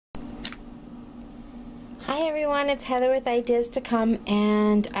Hi everyone, it's Heather with Ideas to Come,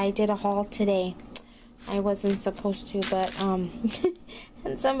 and I did a haul today. I wasn't supposed to, but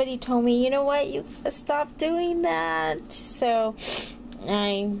and somebody told me, you know what, you gotta stop doing that. So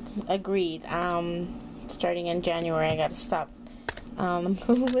I agreed. Starting in January, I gotta stop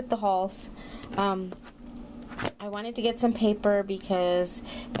with the hauls. I wanted to get some paper because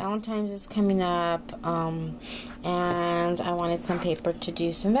Valentine's is coming up, and I wanted some paper to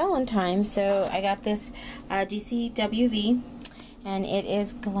do some Valentine's. So I got this DCWV, and it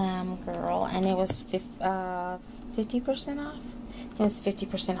is Glam Girl, and it was 50% off. It was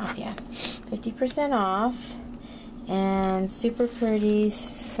 50% off, yeah, 50% off, and super pretty.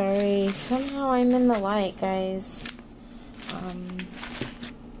 Sorry, somehow I'm in the light, guys.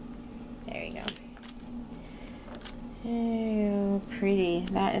 There you go. Oh, pretty.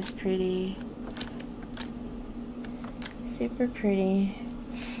 That is pretty. Super pretty.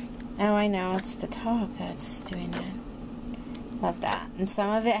 Oh, I know. It's the top that's doing it. Love that. And some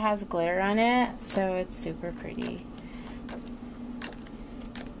of it has glitter on it, so it's super pretty.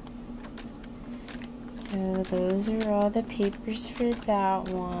 So those are all the papers for that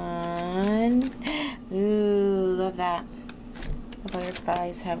one. Ooh, love that. The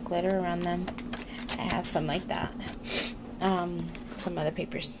butterflies have glitter around them. I have some like that. Some other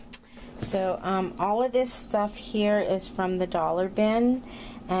papers. So all of this stuff here is from the dollar bin,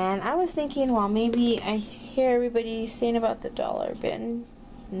 and I was thinking, well, maybe I hear everybody saying about the dollar bin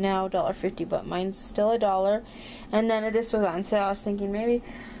now $1.50, but mine's still $1, and none of this was on sale. I was thinking maybe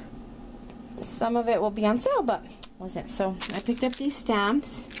some of it will be on sale, but wasn't. So I picked up these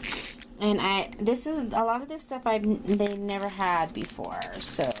stamps, and this is a lot of this stuff they never had before,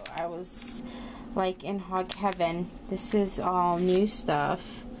 so I was like in hog heaven. This is all new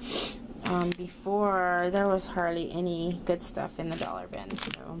stuff. Before there was hardly any good stuff in the dollar bin.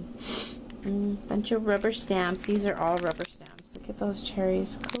 So bunch of rubber stamps. These are all rubber stamps. Look at those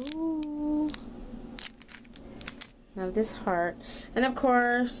cherries. Cool. Now this heart, and of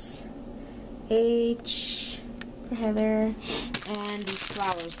course H for Heather, and these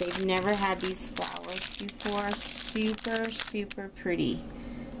flowers. They've never had these flowers before. Super pretty.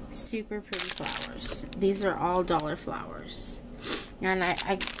 Super pretty flowers. These are all dollar flowers, and I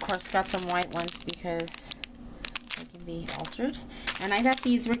of course got some white ones because they can be altered, and I thought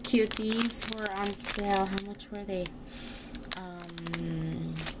these were cute. These were on sale. How much were they?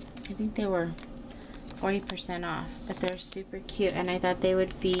 I think they were 40% off, but they're super cute, and I thought they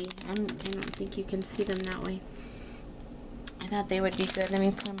would be, I don't think you can see them that way. I thought they would be good. Let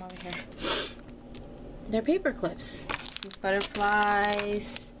me put them over here. They're paper clips.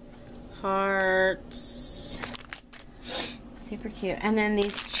 Butterflies, hearts, super cute. And then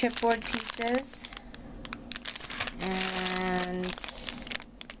these chipboard pieces, and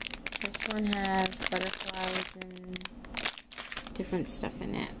this one has butterflies and different stuff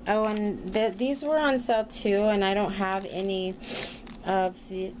in it. Oh, and these were on sale too, and I don't have any of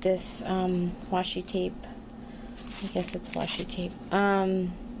this washi tape. I guess it's washi tape.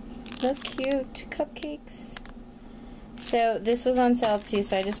 Look, cute cupcakes. So this was on sale too,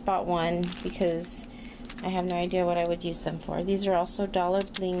 so I just bought one because I have no idea what I would use them for. These are also dollar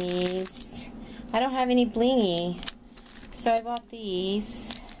blingies. I don't have any blingy, so I bought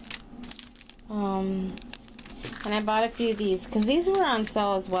these. And I bought a few of these because these were on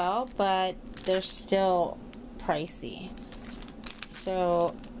sale as well, but they're still pricey.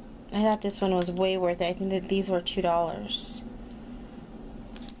 So I thought this one was way worth it. I think that these were $2.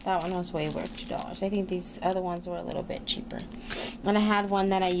 That one was way worth $2. I think these other ones were a little bit cheaper. And I had one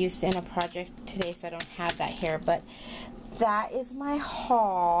that I used in a project today, so I don't have that here. But that is my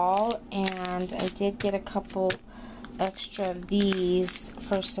haul, and I did get a couple extra of these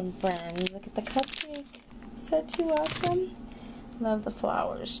for some friends. Look at the cupcake. Is that too awesome? Love the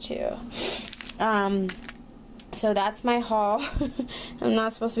flowers too. So that's my haul. I'm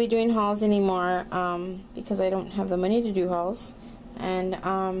not supposed to be doing hauls anymore because I don't have the money to do hauls.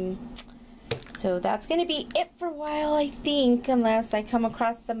 And so that's gonna be it for a while, I think, unless I come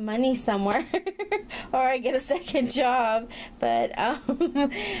across some money somewhere or I get a second job. But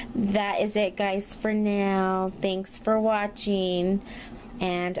that is it, guys, for now. Thanks for watching,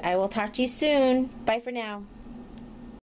 and I will talk to you soon. Bye for now.